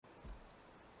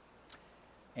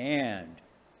And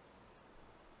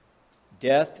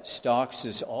death stalks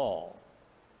us all.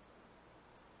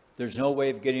 There's no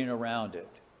way of getting around it.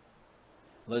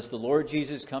 Unless the Lord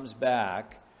Jesus comes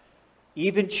back,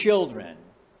 even children,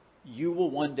 you will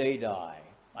one day die.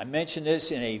 I mentioned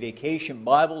this in a vacation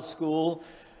Bible school,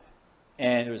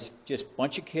 and it was just a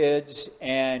bunch of kids,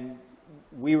 and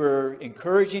we were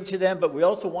encouraging to them, but we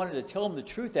also wanted to tell them the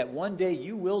truth that one day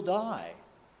you will die.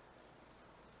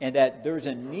 And that there's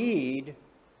a need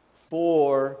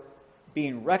for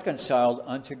being reconciled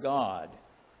unto God.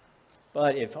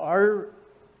 But if our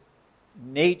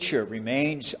nature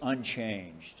remains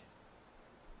unchanged,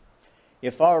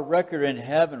 if our record in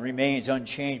heaven remains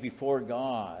unchanged before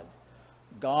God,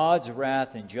 God's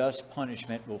wrath and just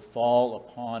punishment will fall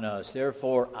upon us.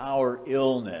 Therefore, our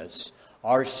illness,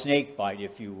 our snake bite,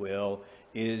 if you will,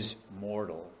 is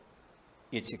mortal.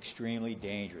 It's extremely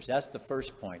dangerous. That's the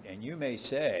first point. And you may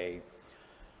say,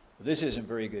 well, this isn't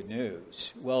very good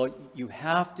news. Well, you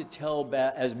have to tell,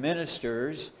 as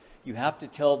ministers, you have to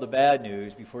tell the bad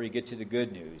news before you get to the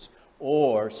good news.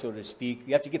 Or, so to speak,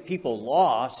 you have to get people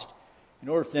lost in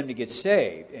order for them to get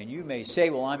saved. And you may say,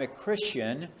 well, I'm a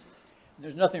Christian.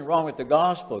 There's nothing wrong with the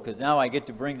gospel, because now I get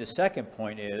to bring the second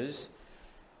point is,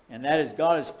 and that is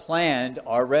God has planned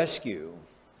our rescue.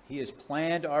 He has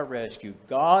planned our rescue.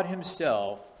 God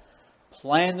himself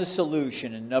planned the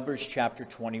solution in Numbers chapter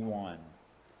 21.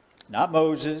 Not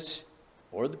Moses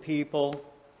or the people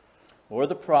or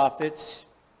the prophets,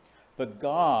 but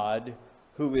God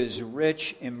who is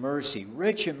rich in mercy.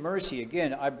 Rich in mercy.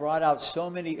 Again, I brought out so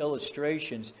many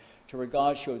illustrations to where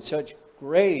God showed such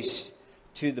grace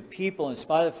to the people in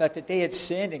spite of the fact that they had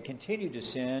sinned and continued to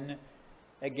sin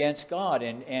against God.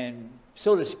 And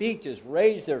so to speak, just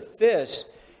raised their fists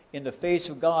in the face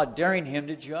of God, daring him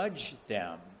to judge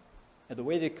them. And the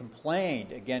way they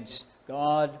complained against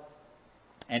God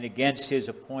and against his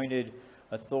appointed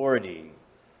authority.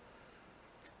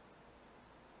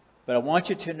 But I want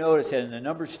you to notice that in the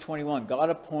Numbers 21, God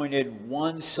appointed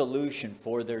one solution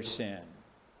for their sin.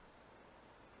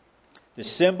 The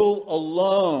symbol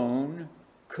alone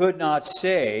could not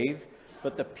save,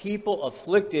 but the people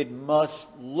afflicted must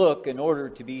look in order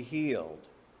to be healed.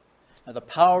 Now, the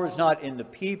power is not in the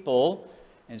people,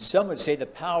 and some would say the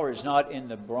power is not in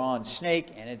the bronze snake,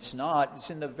 and it's not.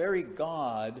 It's in the very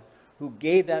God who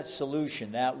gave that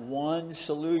solution, that one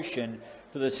solution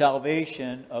for the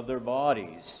salvation of their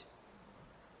bodies.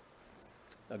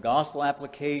 The gospel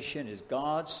application is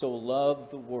God so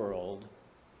loved the world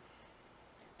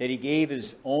that he gave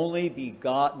his only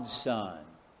begotten Son.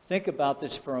 Think about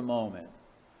this for a moment.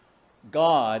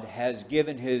 God has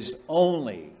given his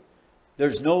only.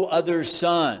 There's no other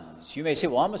sons. You may say,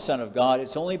 well, I'm a son of God.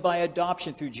 It's only by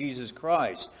adoption through Jesus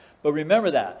Christ. But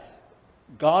remember that.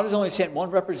 God has only sent one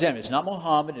representative. It's not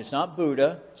Muhammad. It's not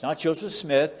Buddha. It's not Joseph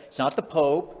Smith. It's not the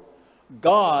Pope.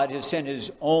 God has sent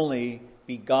his only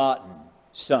begotten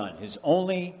Son. His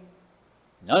only,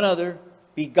 none other,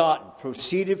 begotten,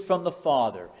 proceeded from the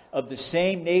Father, of the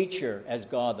same nature as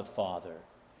God the Father.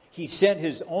 He sent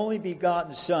his only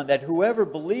begotten Son, that whoever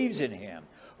believes in him,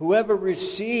 whoever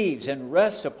receives and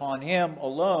rests upon him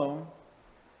alone,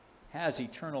 has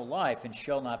eternal life and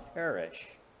shall not perish.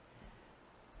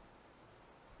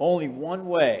 Only one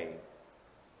way.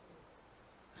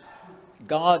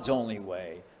 God's only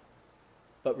way.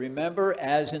 But remember,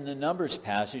 as in the Numbers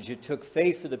passage, it took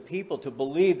faith for the people to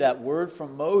believe that word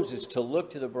from Moses to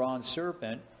look to the bronze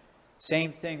serpent.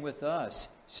 Same thing with us.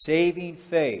 Saving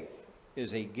faith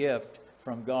is a gift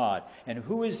from God. And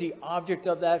who is the object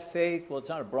of that faith? Well, it's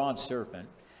not a bronze serpent,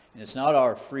 and it's not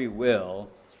our free will.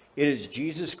 It is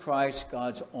Jesus Christ,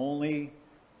 God's only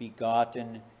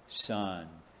begotten Son.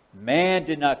 Man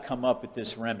did not come up with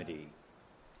this remedy.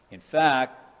 In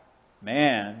fact,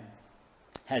 man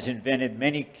has invented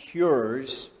many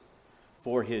cures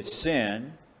for his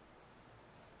sin,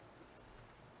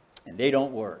 and they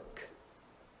don't work.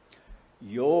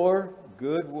 Your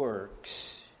good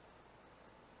works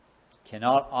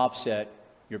cannot offset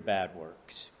your bad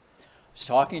works. I was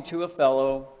talking to a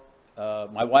fellow.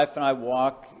 My wife and I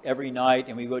walk every night,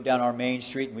 and we go down our main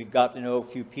street, and we've got to know a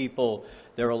few people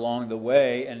there along the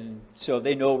way, and so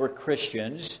they know we're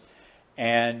Christians.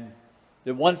 And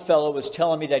the one fellow was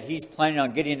telling me that he's planning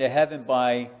on getting to heaven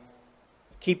by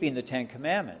keeping the Ten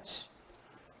Commandments.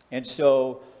 And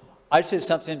so I said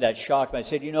something that shocked me. I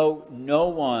said, no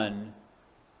one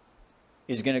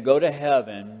is going to go to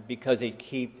heaven because they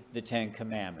keep the Ten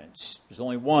Commandments. There's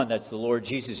only one, that's the Lord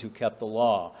Jesus, who kept the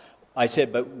law. I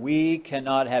said, but we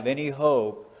cannot have any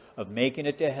hope of making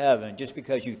it to heaven just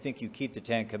because you think you keep the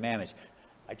Ten Commandments.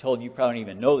 I told him, you probably don't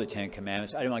even know the Ten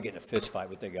Commandments. I didn't want to get in a fist fight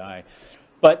with the guy.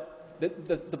 But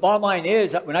the bottom line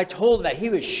is, when I told him that, he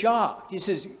was shocked. He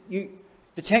says,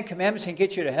 the Ten Commandments can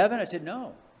get you to heaven? I said,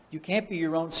 no. You can't be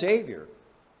your own Savior.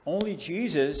 Only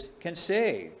Jesus can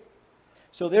save.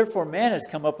 So therefore, man has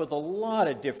come up with a lot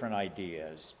of different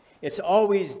ideas. It's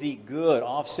always the good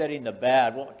offsetting the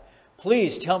bad. Well,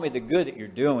 please tell me the good that you're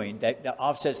doing that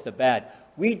offsets the bad.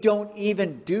 We don't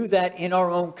even do that in our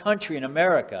own country, in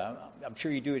America. I'm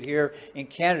sure you do it here in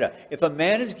Canada. If a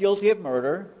man is guilty of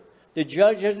murder, the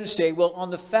judge doesn't say, well, on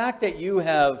the fact that you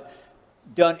have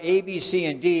done A, B, C,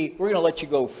 and D, we're going to let you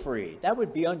go free. That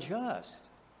would be unjust.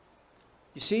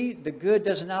 You see, the good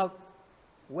doesn't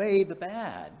outweigh the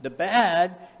bad. The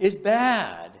bad is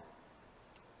bad.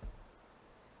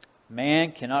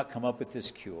 Man cannot come up with this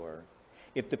cure.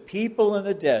 If the people in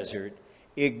the desert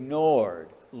ignored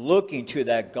looking to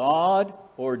that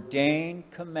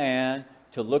God-ordained command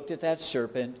to look at that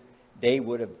serpent, they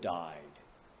would have died.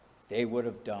 They would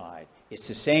have died. It's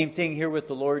the same thing here with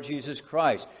the Lord Jesus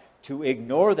Christ. To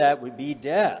ignore that would be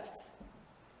death.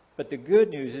 But the good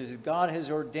news is that God has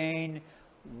ordained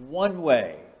one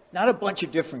way, not a bunch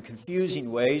of different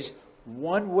confusing ways,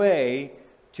 one way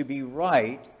to be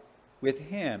right with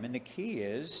Him. And the key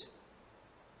is,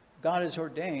 God has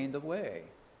ordained the way.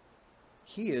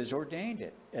 He has ordained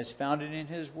it, as founded in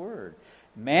His Word.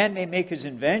 Man may make his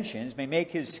inventions, may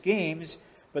make his schemes,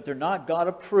 but they're not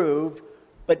God-approved,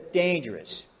 but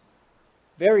dangerous.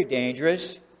 Very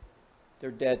dangerous.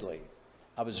 They're deadly.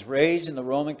 I was raised in the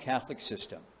Roman Catholic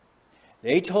system.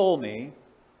 They told me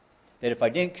that if I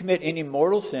didn't commit any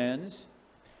mortal sins,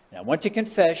 and I went to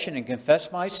confession and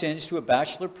confessed my sins to a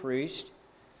bachelor priest,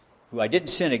 who I didn't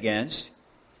sin against,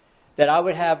 that I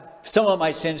would have some of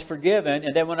my sins forgiven,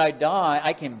 and then when I die,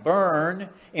 I can burn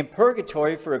in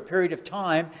purgatory for a period of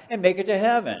time and make it to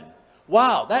heaven.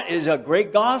 Wow, that is a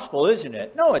great gospel, isn't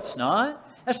it? No, it's not.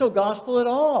 That's no gospel at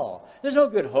all. There's no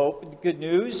good hope, good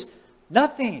news,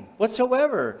 nothing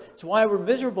whatsoever. It's why we're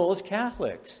miserable as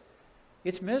Catholics.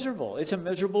 It's miserable. It's a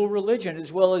miserable religion,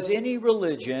 as well as any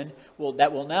religion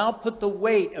that will now put the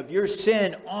weight of your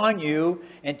sin on you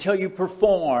until you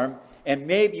perform, and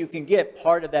maybe you can get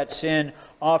part of that sin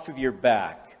off of your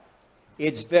back.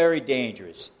 It's very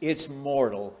dangerous. It's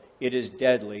mortal. It is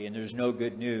deadly, and there's no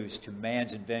good news to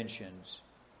man's inventions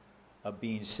of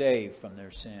being saved from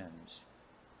their sins.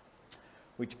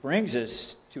 Which brings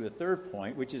us to a third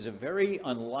point, which is a very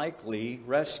unlikely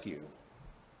rescue.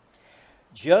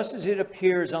 Just as it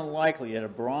appears unlikely that a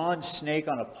bronze snake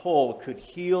on a pole could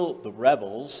heal the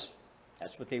rebels,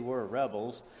 that's what they were,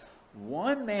 rebels,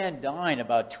 one man dying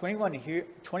about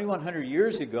 2,100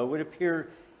 years ago would appear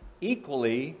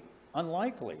equally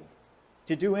unlikely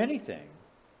to do anything.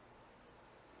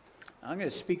 I'm going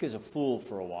to speak as a fool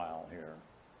for a while here.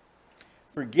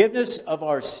 Forgiveness of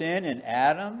our sin in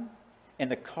Adam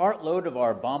and the cartload of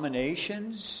our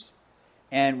abominations,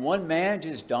 and one man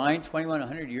just dying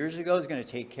 2,100 years ago is going to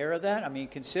take care of that? I mean,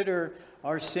 consider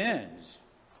our sins.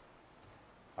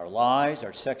 Our lies,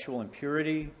 our sexual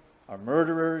impurity, our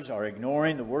murderers, our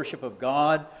ignoring the worship of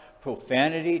God,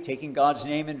 profanity, taking God's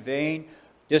name in vain,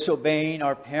 disobeying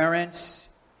our parents,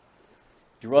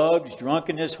 drugs,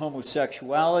 drunkenness,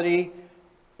 homosexuality,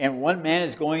 and one man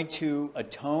is going to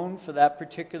atone for that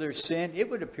particular sin. It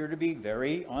would appear to be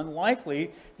very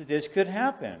unlikely that this could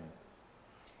happen.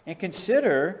 And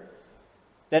consider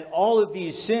that all of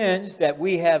these sins that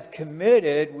we have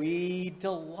committed, we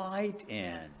delight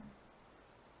in.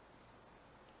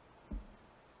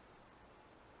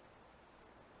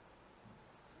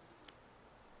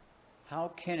 How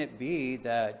can it be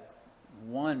that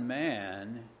one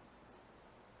man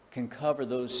can cover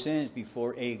those sins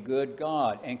before a good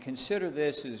God? And consider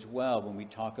this as well when we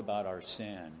talk about our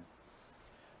sin.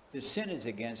 The sin is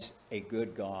against a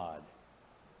good God.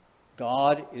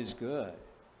 God is good.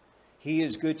 He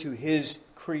is good to His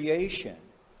creation.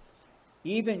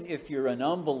 Even if you're an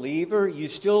unbeliever, you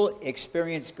still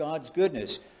experience God's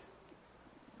goodness.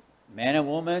 Man and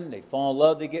woman, they fall in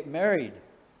love, they get married.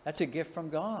 That's a gift from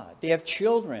God. They have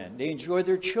children. They enjoy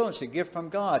their children. It's a gift from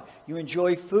God. You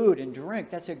enjoy food and drink.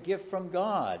 That's a gift from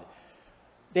God.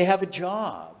 They have a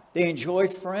job. They enjoy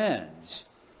friends.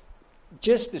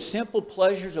 Just the simple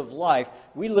pleasures of life.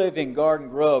 We live in Garden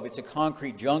Grove. It's a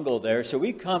concrete jungle there. So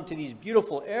we come to these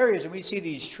beautiful areas and we see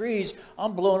these trees.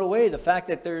 I'm blown away. The fact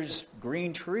that there's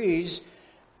green trees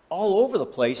all over the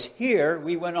place. Here,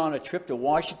 we went on a trip to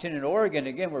Washington and Oregon.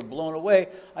 Again, we're blown away.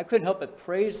 I couldn't help but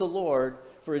praise the Lord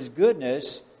for His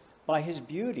goodness by His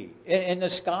beauty. And the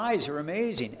skies are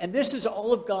amazing. And this is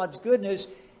all of God's goodness.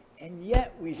 And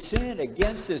yet we sin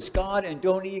against this God and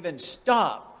don't even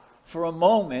stop for a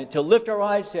moment to lift our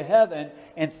eyes to heaven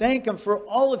and thank Him for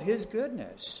all of His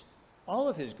goodness. all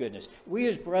of his goodness. We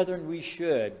as brethren, we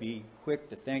should be quick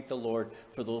to thank the Lord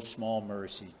for those small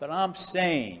mercies. But I'm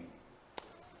saying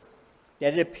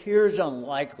that it appears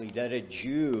unlikely that a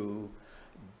Jew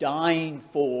dying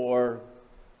for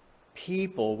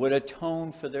people would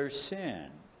atone for their sin.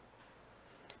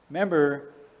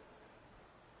 Remember,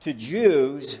 to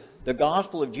Jews, the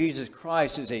gospel of Jesus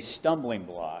Christ is a stumbling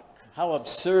block. How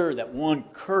absurd that one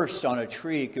cursed on a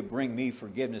tree could bring me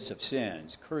forgiveness of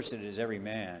sins. Cursed is every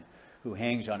man who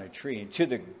hangs on a tree. And to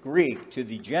the Greek, to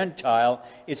the Gentile,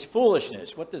 it's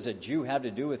foolishness. What does a Jew have to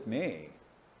do with me?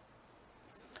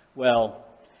 Well,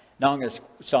 now I'm going to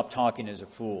stop talking as a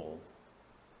fool.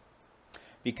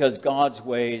 Because God's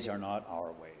ways are not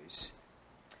our ways.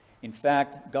 In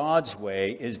fact, God's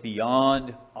way is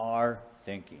beyond our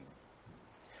thinking.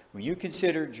 When you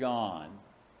consider John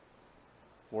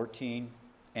 14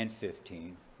 and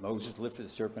 15, Moses lifted the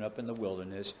serpent up in the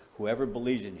wilderness. Whoever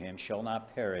believes in him shall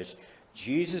not perish.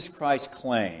 Jesus Christ's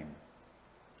claim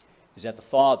is that the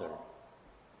Father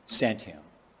sent him,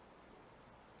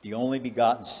 the only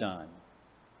begotten Son,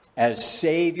 as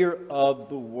Savior of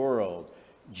the world,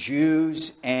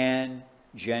 Jews and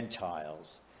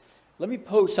Gentiles. Let me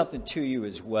pose something to you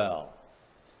as well.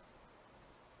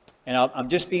 And I'm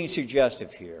just being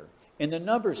suggestive here. In the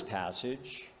Numbers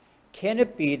passage, can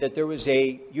it be that there was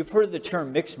you've heard of the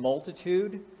term mixed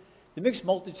multitude? The mixed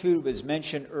multitude was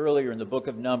mentioned earlier in the book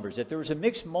of Numbers, that there was a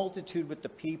mixed multitude with the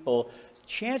people.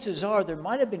 Chances are there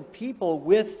might have been people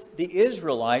with the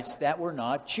Israelites that were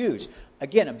not Jews.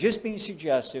 Again, I'm just being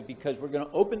suggestive because we're going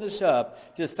to open this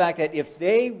up to the fact that if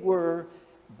they were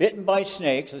bitten by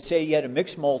snakes, let's say you had a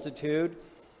mixed multitude,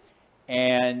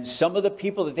 and some of the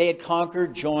people that they had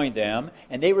conquered joined them,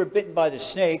 and they were bitten by the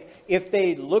snake, if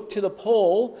they looked to the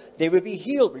pole, they would be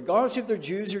healed, regardless if they're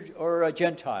Jews or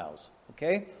Gentiles.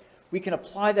 Okay? We can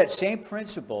apply that same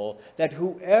principle that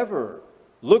whoever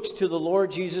looks to the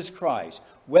Lord Jesus Christ,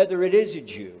 whether it is a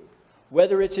Jew,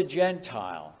 whether it's a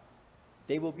Gentile,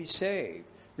 they will be saved.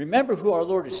 Remember who our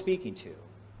Lord is speaking to.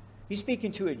 He's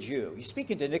speaking to a Jew. He's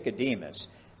speaking to Nicodemus.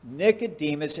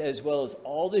 Nicodemus, as well as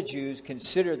all the Jews,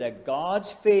 consider that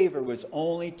God's favor was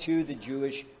only to the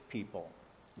Jewish people,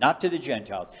 not to the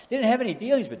Gentiles. They didn't have any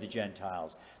dealings with the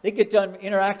Gentiles. They get done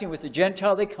interacting with the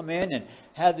Gentile, they come in and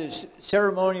have this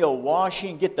ceremonial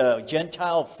washing, get the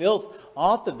Gentile filth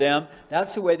off of them.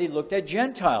 That's the way they looked at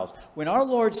Gentiles. When our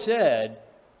Lord said,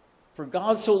 "For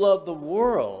God so loved the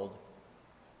world,"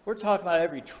 we're talking about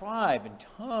every tribe and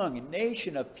tongue and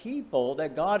nation of people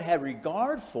that God had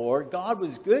regard for, God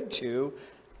was good to.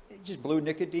 It just blew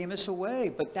Nicodemus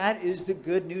away. But that is the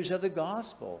good news of the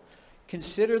gospel.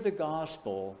 Consider the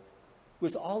gospel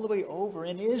was all the way over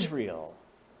in Israel.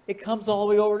 It comes all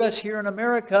the way over to us here in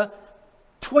America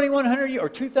 2,100 years or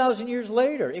 2,000 years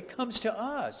later. It comes to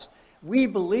us. We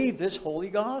believe this holy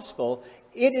gospel.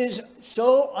 It is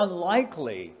so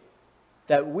unlikely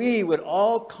that we would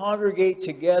all congregate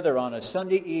together on a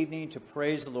Sunday evening to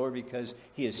praise the Lord because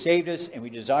he has saved us and we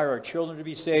desire our children to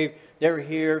be saved. They're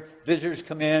here. Visitors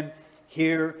come in.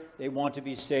 Here, they want to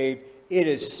be saved. It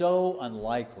is so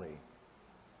unlikely.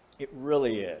 It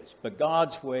really is. But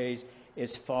God's ways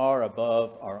is far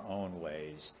above our own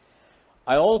ways.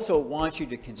 I also want you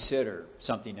to consider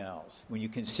something else. When you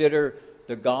consider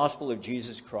the gospel of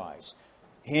Jesus Christ,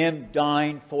 him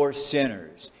dying for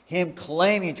sinners, him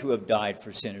claiming to have died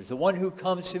for sinners, the one who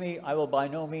comes to me, I will by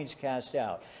no means cast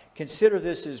out. Consider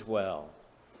this as well.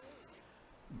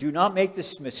 Do not make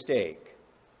this mistake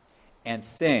and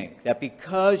think that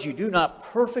because you do not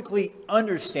perfectly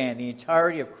understand the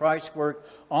entirety of Christ's work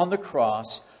on the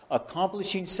cross,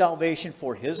 accomplishing salvation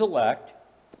for his elect,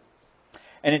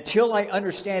 and until I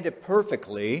understand it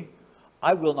perfectly,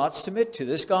 I will not submit to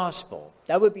this gospel.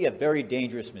 That would be a very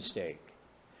dangerous mistake.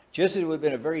 Just as it would have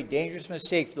been a very dangerous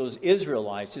mistake for those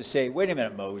Israelites to say, wait a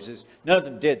minute, Moses, none of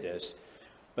them did this.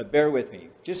 But bear with me.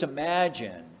 Just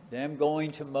imagine them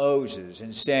going to Moses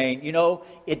and saying,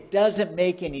 it doesn't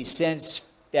make any sense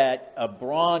that a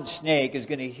bronze snake is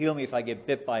going to heal me if I get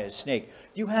bit by a snake.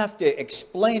 You have to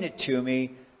explain it to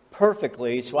me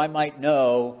perfectly so I might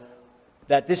know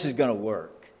that this is going to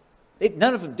work.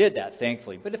 None of them did that,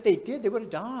 thankfully. But if they did, they would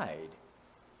have died.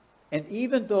 And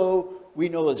even though we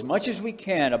know as much as we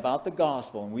can about the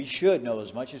gospel, and we should know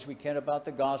as much as we can about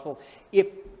the gospel,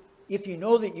 if you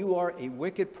know that you are a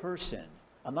wicked person,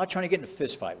 I'm not trying to get in a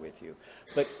fist fight with you,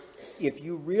 but if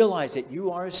you realize that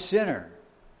you are a sinner,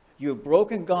 you have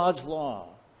broken God's law,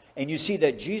 and you see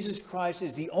that Jesus Christ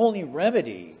is the only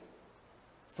remedy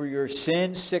for your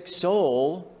sin-sick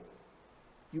soul,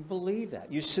 you believe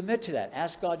that. You submit to that.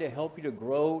 Ask God to help you to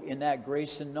grow in that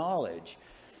grace and knowledge.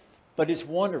 But it's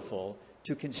wonderful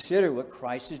to consider what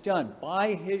Christ has done.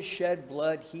 By his shed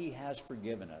blood, he has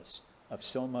forgiven us of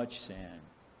so much sin,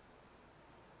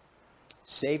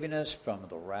 saving us from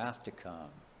the wrath to come.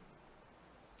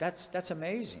 That's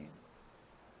amazing.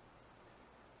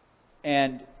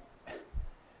 And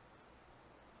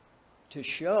to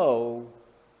show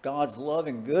God's love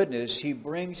and goodness, he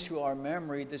brings to our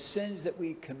memory the sins that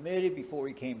we committed before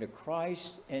we came to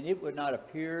Christ, and it would not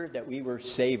appear that we were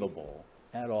savable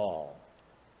at all.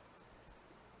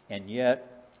 And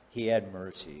yet, he had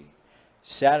mercy,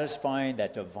 satisfying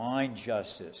that divine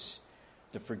justice,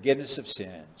 the forgiveness of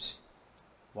sins.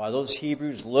 While those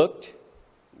Hebrews looked,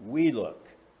 we look.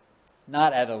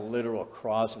 Not at a literal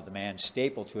cross with a man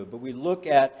stapled to it, but we look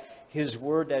at his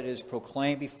word that is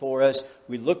proclaimed before us.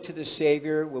 We look to the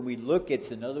Savior. When we look,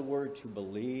 it's another word to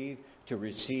believe, to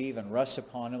receive, and rest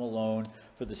upon him alone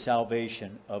for the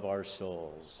salvation of our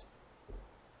souls.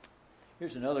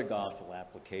 Here's another gospel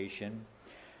application.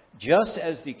 Just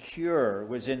as the cure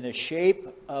was in the shape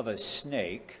of a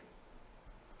snake,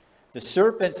 the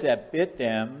serpents that bit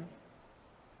them,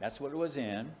 that's what it was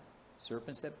in,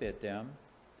 serpents that bit them,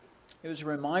 it was a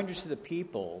reminder to the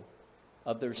people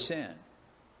of their sin.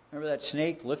 Remember that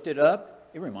snake lifted up?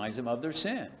 It reminds them of their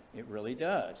sin. It really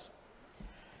does.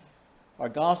 Our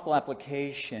gospel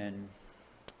application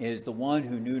is the one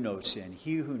who knew no sin.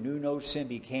 He who knew no sin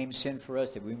became sin for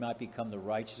us that we might become the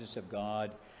righteousness of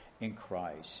God in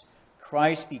Christ.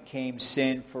 Christ became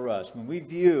sin for us. When we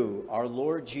view our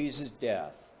Lord Jesus'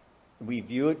 death, we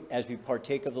view it as we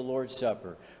partake of the Lord's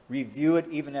Supper. We view it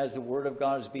even as the Word of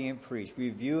God is being preached. We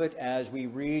view it as we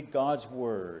read God's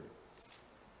Word.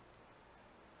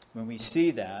 When we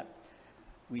see that,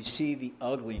 we see the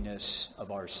ugliness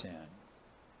of our sin.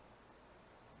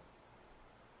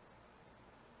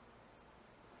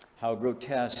 How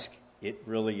grotesque it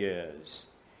really is.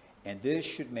 And this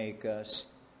should make us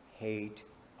hate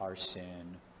our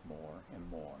sin more and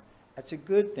more. That's a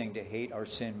good thing, to hate our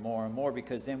sin more and more,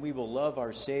 because then we will love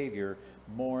our Savior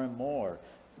more and more.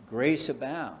 Grace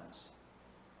abounds.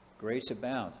 Grace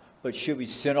abounds. But should we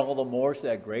sin all the more so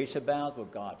that grace abounds? Well,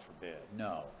 God forbid.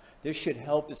 No. This should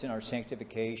help us in our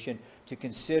sanctification to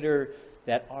consider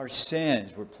that our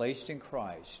sins were placed in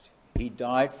Christ. He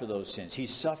died for those sins. He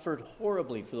suffered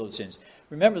horribly for those sins.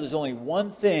 Remember, there's only one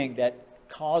thing that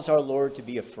caused our Lord to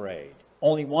be afraid.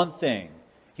 Only one thing.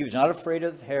 He was not afraid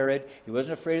of Herod. He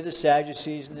wasn't afraid of the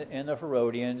Sadducees and the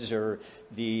Herodians or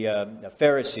the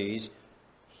Pharisees.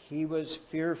 He was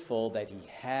fearful that he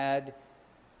had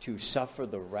to suffer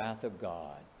the wrath of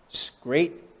God.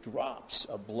 Great drops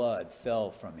of blood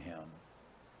fell from him.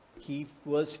 He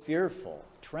was fearful,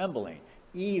 trembling.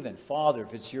 Even, Father,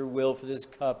 if it's your will for this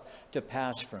cup to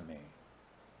pass from me.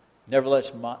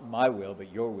 Nevertheless, my will,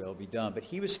 but your will be done. But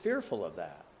he was fearful of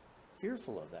that.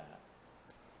 Fearful of that.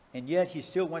 And yet he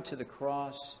still went to the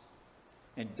cross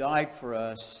and died for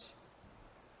us.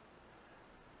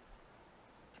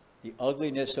 The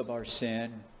ugliness of our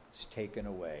sin is taken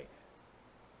away.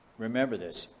 Remember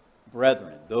this,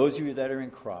 brethren, those of you that are in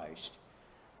Christ,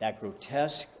 that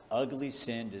grotesque, ugly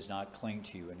sin does not cling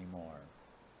to you anymore.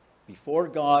 Before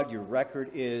God, your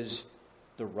record is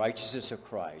the righteousness of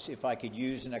Christ, if I could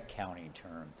use an accounting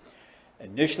term.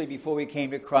 Initially, before we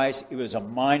came to Christ, it was a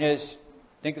minus.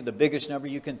 Think of the biggest number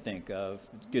you can think of,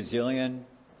 gazillion.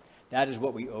 That is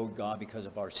what we owed God because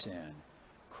of our sin.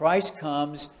 Christ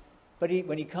comes, but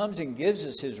when he comes and gives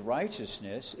us his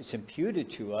righteousness, it's imputed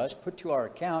to us, put to our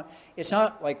account. It's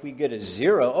not like we get a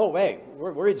zero. Oh, wait,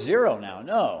 we're at zero now.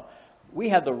 No. We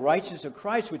have the righteousness of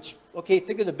Christ, which, okay,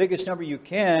 think of the biggest number you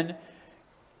can.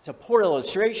 It's a poor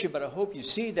illustration, but I hope you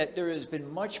see that there has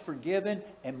been much forgiven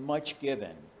and much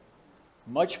given.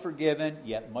 Much forgiven,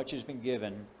 yet much has been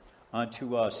given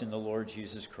unto us in the Lord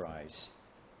Jesus Christ.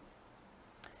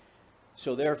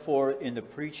 So therefore, in the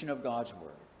preaching of God's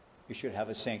word, it should have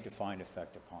a sanctifying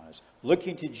effect upon us.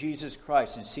 Looking to Jesus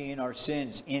Christ and seeing our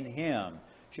sins in him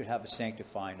should have a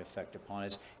sanctifying effect upon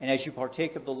us. And as you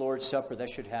partake of the Lord's Supper, that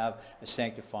should have a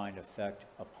sanctifying effect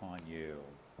upon you.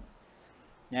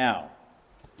 Now,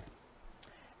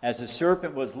 as the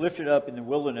serpent was lifted up in the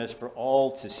wilderness for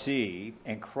all to see,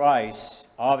 and Christ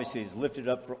obviously is lifted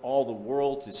up for all the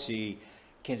world to see,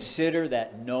 consider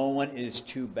that no one is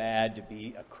too bad to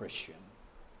be a Christian.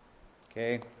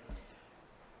 Okay?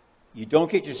 You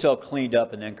don't get yourself cleaned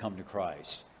up and then come to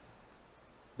Christ.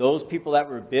 Those people that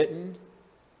were bitten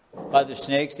by the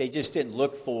snakes, they just didn't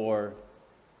look for,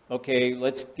 okay,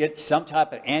 let's get some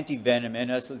type of anti-venom in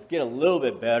us, let's get a little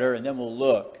bit better, and then we'll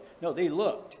look. No, they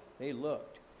looked. They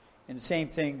looked. And the same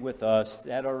thing with us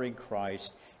that are in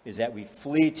Christ is that we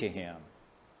flee to him.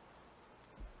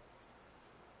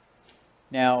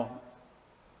 Now,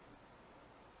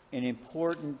 an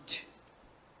important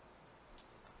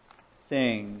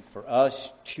thing for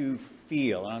us to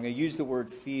feel, and I'm going to use the word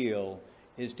feel,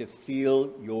 is to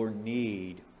feel your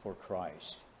need for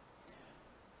Christ.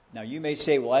 Now, you may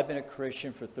say, well, I've been a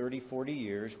Christian for 30, 40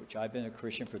 years, which I've been a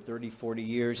Christian for 30, 40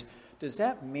 years. Does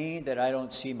that mean that I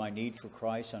don't see my need for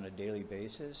Christ on a daily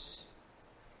basis?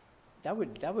 That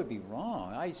would be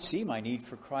wrong. I see my need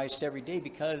for Christ every day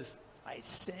because I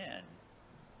sin.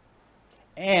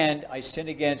 And I sin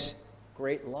against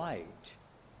great light.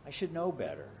 I should know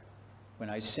better when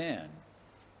I sin.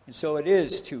 And so it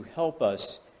is to help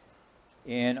us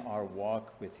in our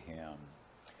walk with Him.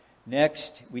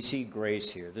 Next, we see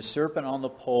grace here. The serpent on the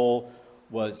pole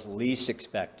was least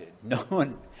expected. No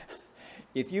one,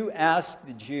 if you ask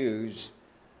the Jews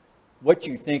what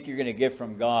you think you're going to get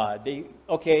from God,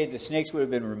 the snakes would have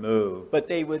been removed, but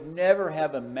they would never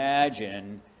have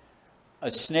imagined a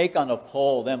snake on a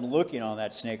pole, them looking on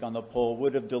that snake on the pole,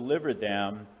 would have delivered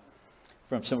them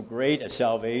from some great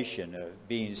salvation, of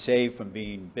being saved from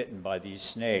being bitten by these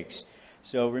snakes.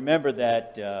 So remember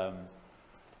that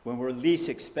when we're least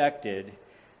expected,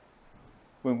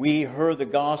 when we heard the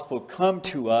gospel come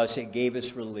to us, it gave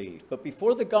us relief. But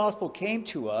before the gospel came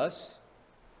to us,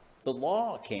 the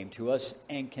law came to us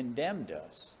and condemned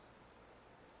us.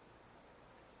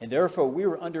 And therefore, we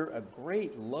were under a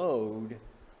great load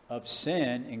of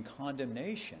sin and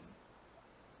condemnation.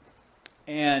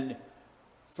 And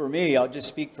for me, I'll just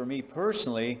speak for me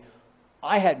personally,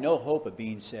 I had no hope of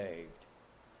being saved.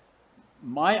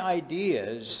 My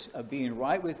ideas of being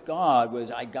right with God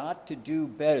was I got to do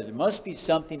better. There must be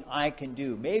something I can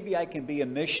do. Maybe I can be a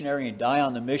missionary and die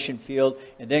on the mission field,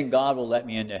 and then God will let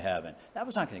me into heaven. That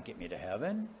was not going to get me to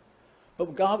heaven. But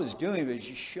what God was doing was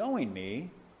just showing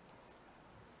me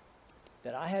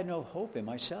that I had no hope in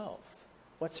myself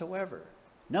whatsoever.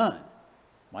 None.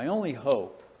 My only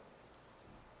hope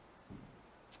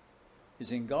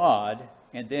is in God.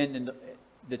 And then in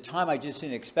the time I just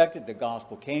didn't expect it, the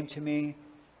gospel came to me,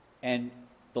 and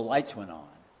the lights went on.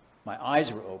 My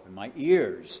eyes were open, my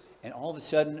ears, and all of a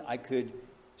sudden I could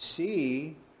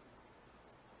see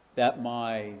that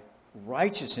my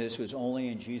righteousness was only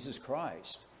in Jesus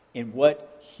Christ, in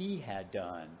what He had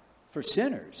done for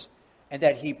sinners, and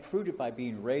that He proved it by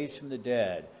being raised from the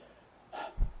dead.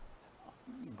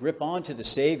 Grip on to the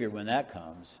Savior when that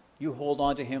comes. You hold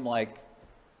on to Him like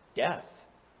death.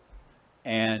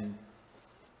 And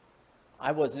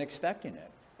I wasn't expecting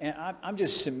it. And I'm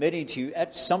just submitting to you.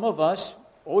 At some of us,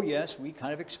 oh yes, we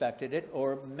kind of expected it.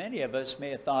 Or many of us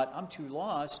may have thought, I'm too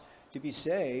lost to be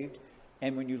saved.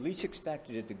 And when you least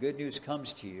expected it, the good news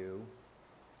comes to you.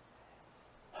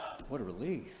 What a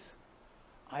relief.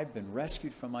 I've been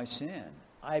rescued from my sin.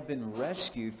 I've been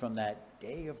rescued from that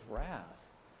day of wrath.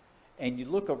 And you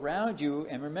look around you,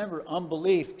 and remember,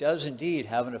 unbelief does indeed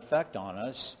have an effect on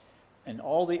us. And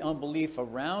all the unbelief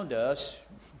around us,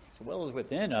 as well as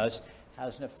within us,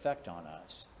 has an effect on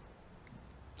us.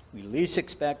 We least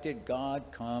expect it, God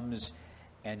comes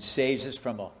and saves us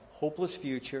from a hopeless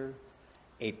future,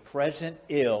 a present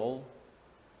ill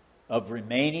of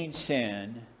remaining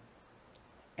sin,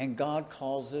 and God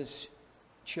calls us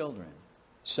children,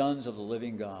 sons of the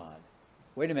living God.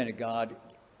 Wait a minute, God,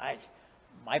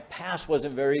 my past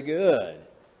wasn't very good.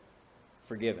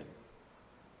 Forgiven.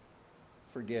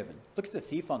 Forgiven. Look at the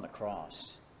thief on the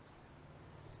cross.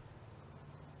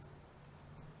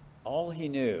 All he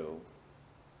knew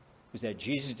was that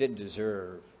Jesus didn't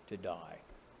deserve to die.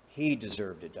 He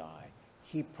deserved to die.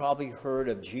 He probably heard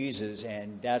of Jesus,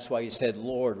 and that's why he said,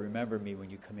 Lord, remember me when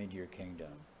you come into your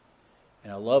kingdom.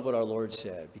 And I love what our Lord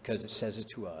said, because it says it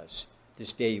to us.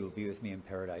 This day you will be with me in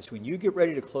paradise. When you get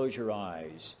ready to close your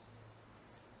eyes,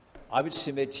 I would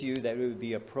submit to you that it would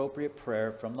be appropriate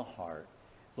prayer from the heart.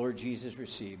 Lord Jesus,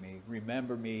 receive me.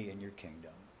 Remember me in your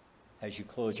kingdom as you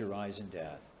close your eyes in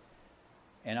death.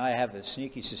 And I have a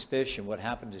sneaky suspicion what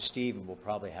happened to Stephen will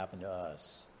probably happen to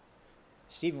us.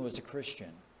 Stephen was a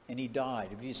Christian, and he died.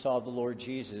 He saw the Lord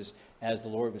Jesus as the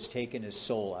Lord was taking his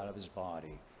soul out of his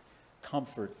body.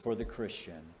 Comfort for the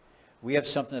Christian. We have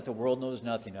something that the world knows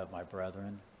nothing of, my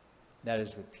brethren. That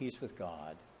is with peace with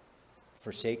God,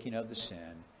 forsaking of the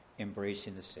sin,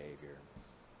 embracing the Savior.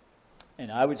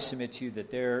 And I would submit to you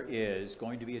that there is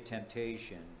going to be a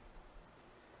temptation,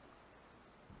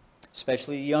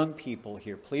 especially young people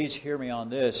here. Please hear me on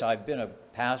this. I've been a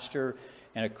pastor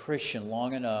and a Christian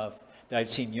long enough that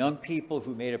I've seen young people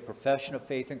who made a profession of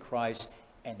faith in Christ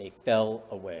and they fell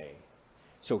away.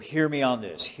 So hear me on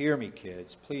this. Hear me,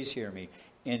 kids. Please hear me.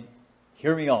 And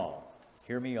hear me all.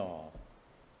 Hear me all.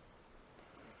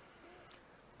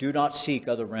 Do not seek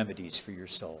other remedies for your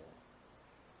soul.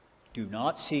 Do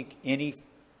not seek any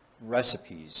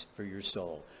recipes for your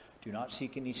soul. Do not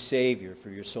seek any Savior for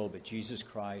your soul, but Jesus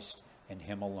Christ and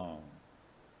Him alone.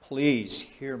 Please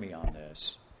hear me on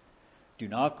this. Do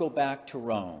not go back to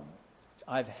Rome.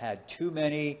 I've had too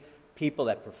many people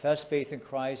that profess faith in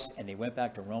Christ and they went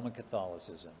back to Roman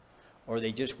Catholicism, or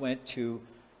they just went to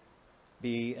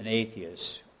be an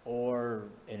atheist or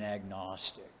an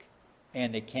agnostic,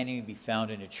 and they can't even be found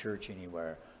in a church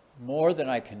anywhere. More than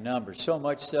I can number, so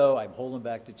much so I'm holding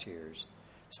back the tears.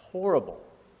 It's horrible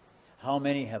how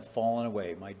many have fallen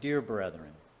away. My dear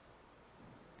brethren,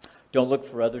 don't look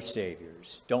for other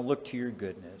saviors. Don't look to your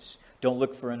goodness. Don't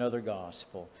look for another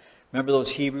gospel. Remember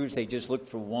those Hebrews? They just looked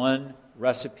for one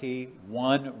recipe,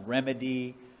 one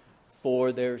remedy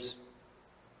for their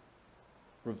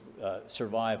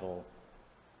survival,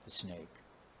 the snake.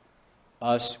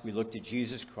 Us, we look to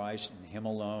Jesus Christ and Him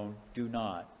alone. Do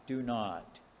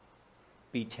not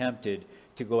be tempted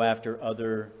to go after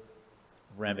other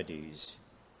remedies.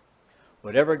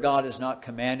 Whatever God has not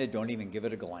commanded, don't even give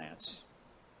it a glance.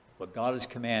 What God has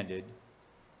commanded,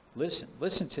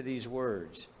 listen to these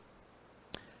words.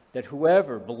 That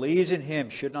whoever believes in Him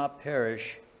should not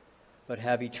perish, but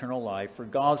have eternal life. For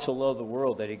God so loved the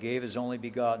world that He gave His only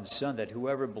begotten Son, that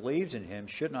whoever believes in Him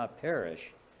should not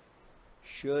perish,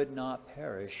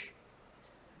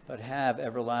 but have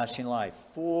everlasting life.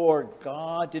 For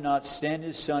God did not send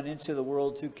His Son into the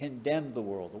world to condemn the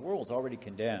world. The world is already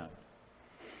condemned.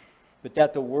 But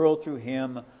that the world through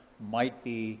Him might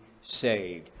be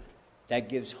saved. That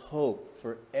gives hope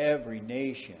for every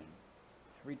nation,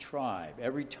 every tribe,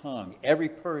 every tongue, every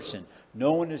person.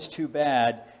 No one is too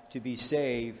bad to be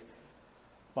saved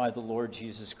by the Lord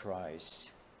Jesus Christ.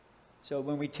 So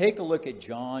when we take a look at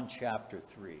John chapter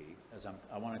 3, as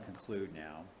I want to conclude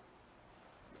now,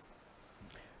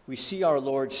 we see our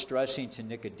Lord stressing to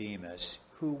Nicodemus,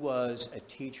 who was a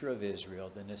teacher of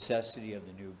Israel, the necessity of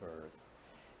the new birth.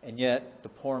 And yet the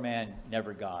poor man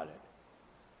never got it.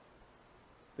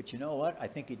 But you know what? I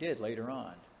think he did later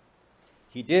on.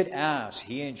 He did ask.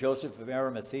 He and Joseph of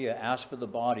Arimathea asked for the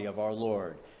body of our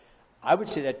Lord. I would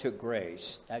say that took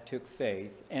grace. That took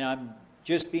faith. And I'm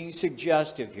just being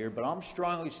suggestive here, but I'm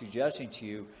strongly suggesting to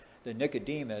you that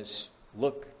Nicodemus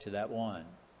look to that one.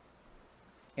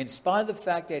 In spite of the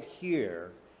fact that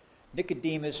here,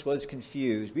 Nicodemus was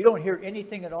confused. We don't hear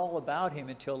anything at all about him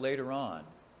until later on.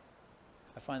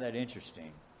 I find that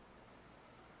interesting.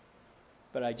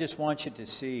 But I just want you to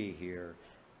see here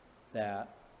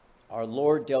that our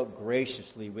Lord dealt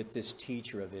graciously with this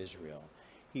teacher of Israel.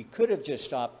 He could have just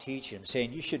stopped teaching,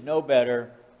 saying, you should know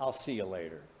better, I'll see you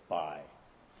later, bye.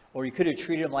 Or he could have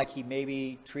treated him like he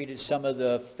maybe treated some of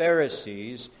the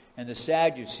Pharisees and the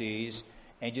Sadducees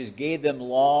and just gave them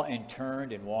law and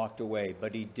turned and walked away.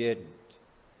 But he didn't.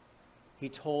 He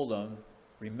told them,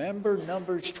 remember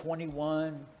Numbers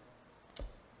 21?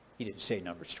 He didn't say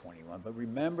Numbers 21, but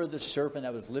remember the serpent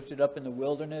that was lifted up in the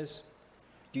wilderness?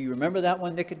 Do you remember that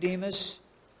one, Nicodemus?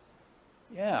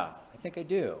 Yeah, I think I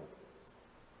do.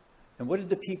 And what did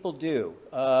the people do?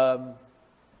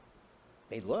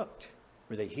 They looked.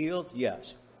 Were they healed?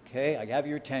 Yes. Okay, I have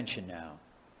your attention now.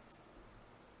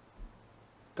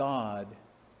 God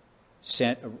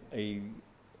sent a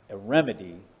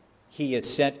remedy. He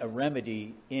has sent a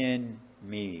remedy in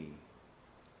me.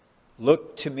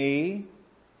 Look to me,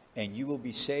 and you will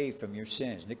be saved from your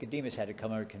sins. Nicodemus had to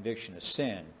come under conviction of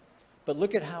sin. But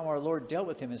look at how our Lord dealt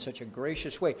with him in such a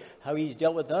gracious way, how He's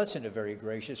dealt with us in a very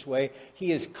gracious way. He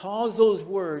has caused those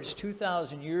words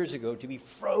 2,000 years ago to be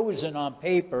frozen on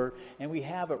paper, and we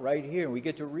have it right here, and we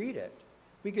get to read it.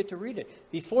 We get to read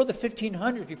it. Before the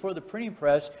 1500s, before the printing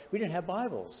press, we didn't have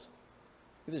Bibles.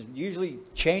 It was usually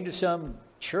chained to some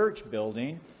church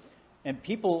building, and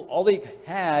people, all they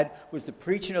had was the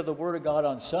preaching of the Word of God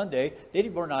on Sunday. They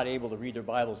were not able to read their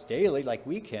Bibles daily like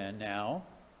we can now.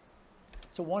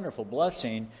 It's a wonderful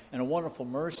blessing and a wonderful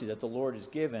mercy that the Lord has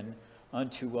given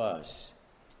unto us.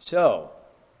 So,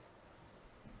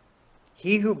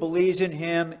 he who believes in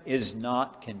Him is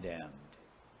not condemned.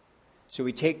 So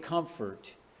we take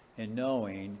comfort in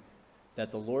knowing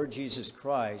that the Lord Jesus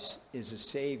Christ is the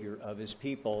Savior of His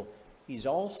people. He's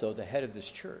also the head of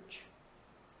this church.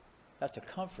 That's a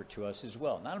comfort to us as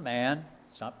well. Not a man.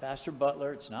 It's not Pastor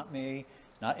Butler. It's not me.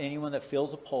 It's not anyone that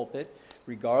fills a pulpit.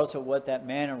 Regardless of what that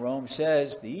man in Rome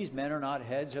says, these men are not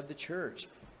heads of the church.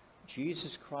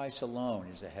 Jesus Christ alone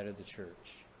is the head of the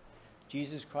church.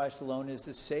 Jesus Christ alone is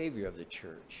the Savior of the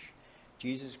church.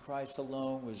 Jesus Christ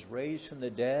alone was raised from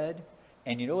the dead.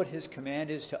 And you know what His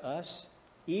command is to us?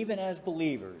 Even as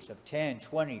believers of 10,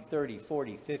 20, 30,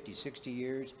 40, 50, 60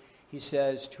 years, He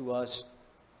says to us,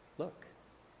 look,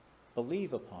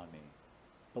 believe upon me.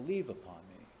 Believe upon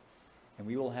me. and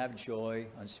we will have joy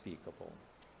unspeakable.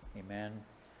 Amen.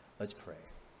 Let's pray.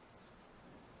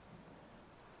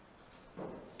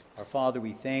 Our Father,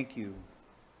 we thank you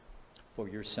for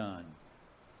your Son,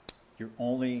 your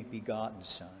only begotten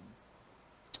Son.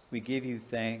 We give you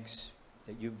thanks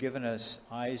that you've given us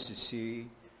eyes to see,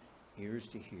 ears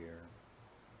to hear.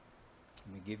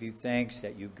 And we give you thanks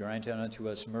that you've granted unto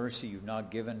us mercy. You've not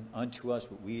given unto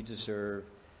us what we deserve.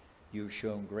 You've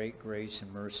shown great grace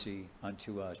and mercy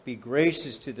unto us. Be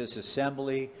gracious to this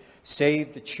assembly.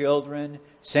 Save the children.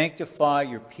 Sanctify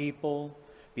your people.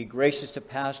 Be gracious to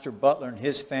Pastor Butler and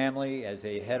his family as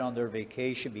they head on their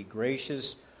vacation. Be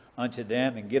gracious unto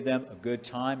them and give them a good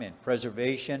time and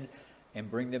preservation and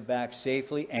bring them back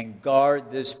safely. And guard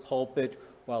this pulpit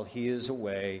while he is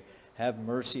away. Have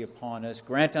mercy upon us.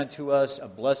 Grant unto us a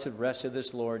blessed rest of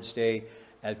this Lord's Day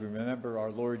as we remember our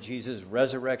Lord Jesus'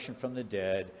 resurrection from the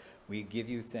dead. We give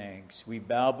you thanks. We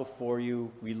bow before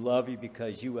you. We love you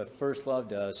because you have first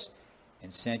loved us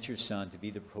and sent your Son to be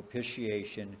the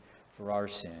propitiation for our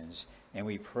sins. And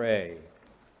we pray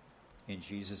in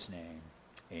Jesus' name,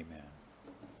 amen.